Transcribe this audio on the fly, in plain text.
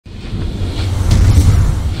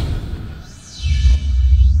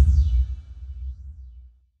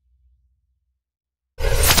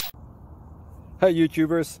Hey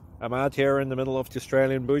YouTubers, I'm out here in the middle of the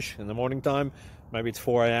Australian bush in the morning time. Maybe it's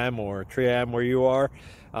 4 a.m. or 3 a.m. where you are.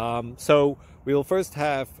 So we'll first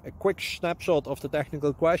have a quick snapshot of the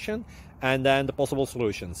technical question and then the possible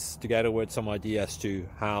solutions, together with some ideas to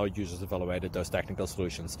how users evaluated those technical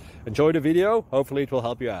solutions. Enjoy the video, hopefully it will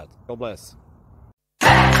help you out. God bless.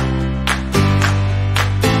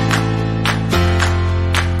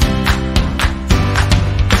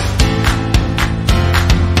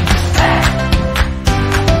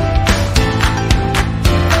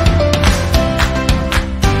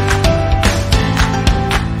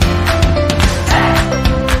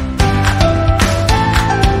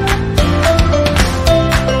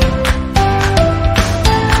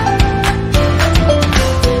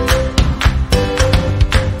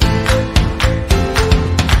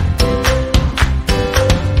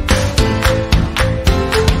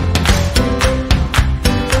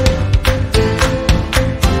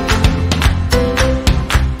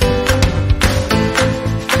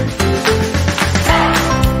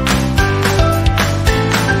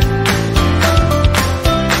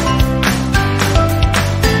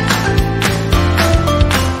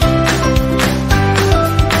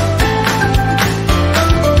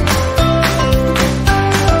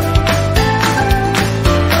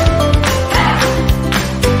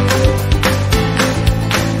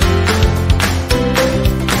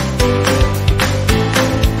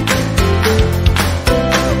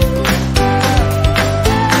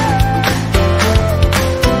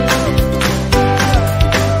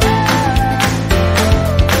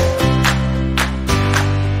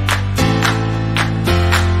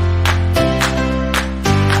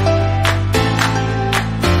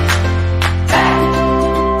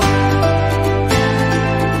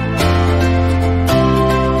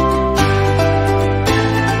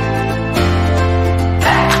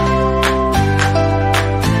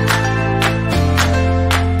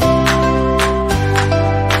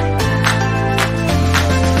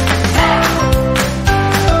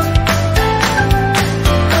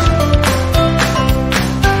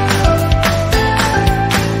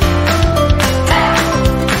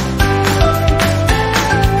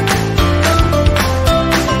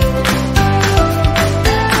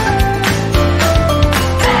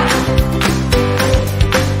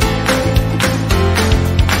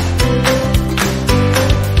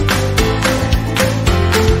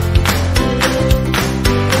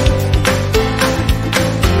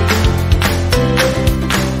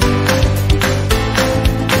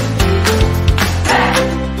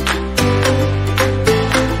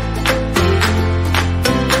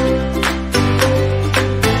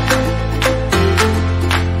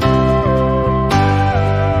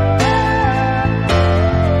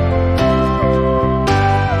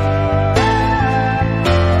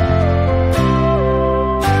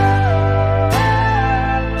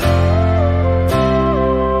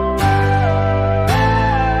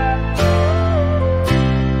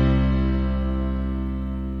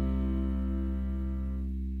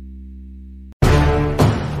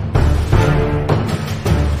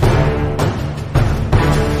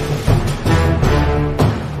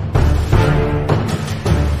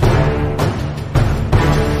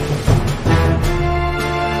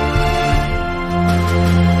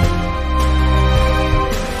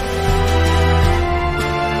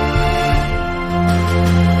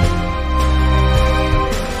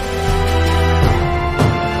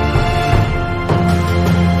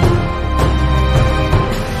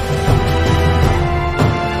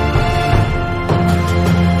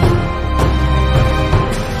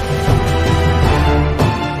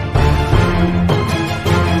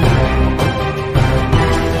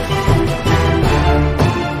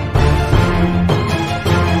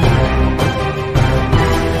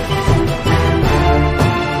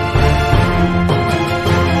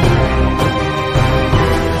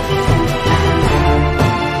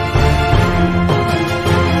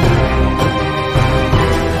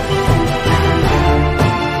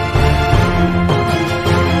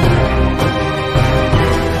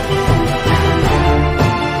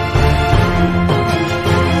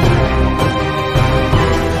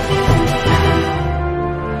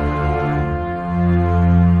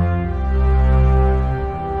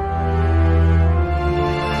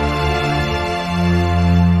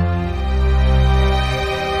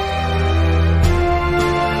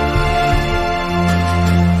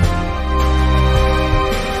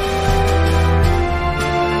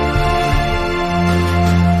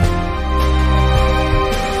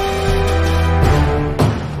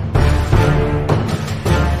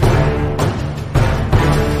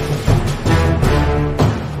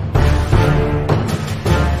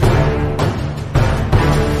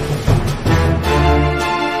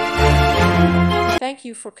 Thank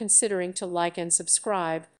you for considering to like and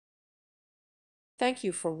subscribe. Thank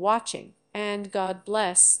you for watching, and God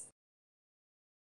bless.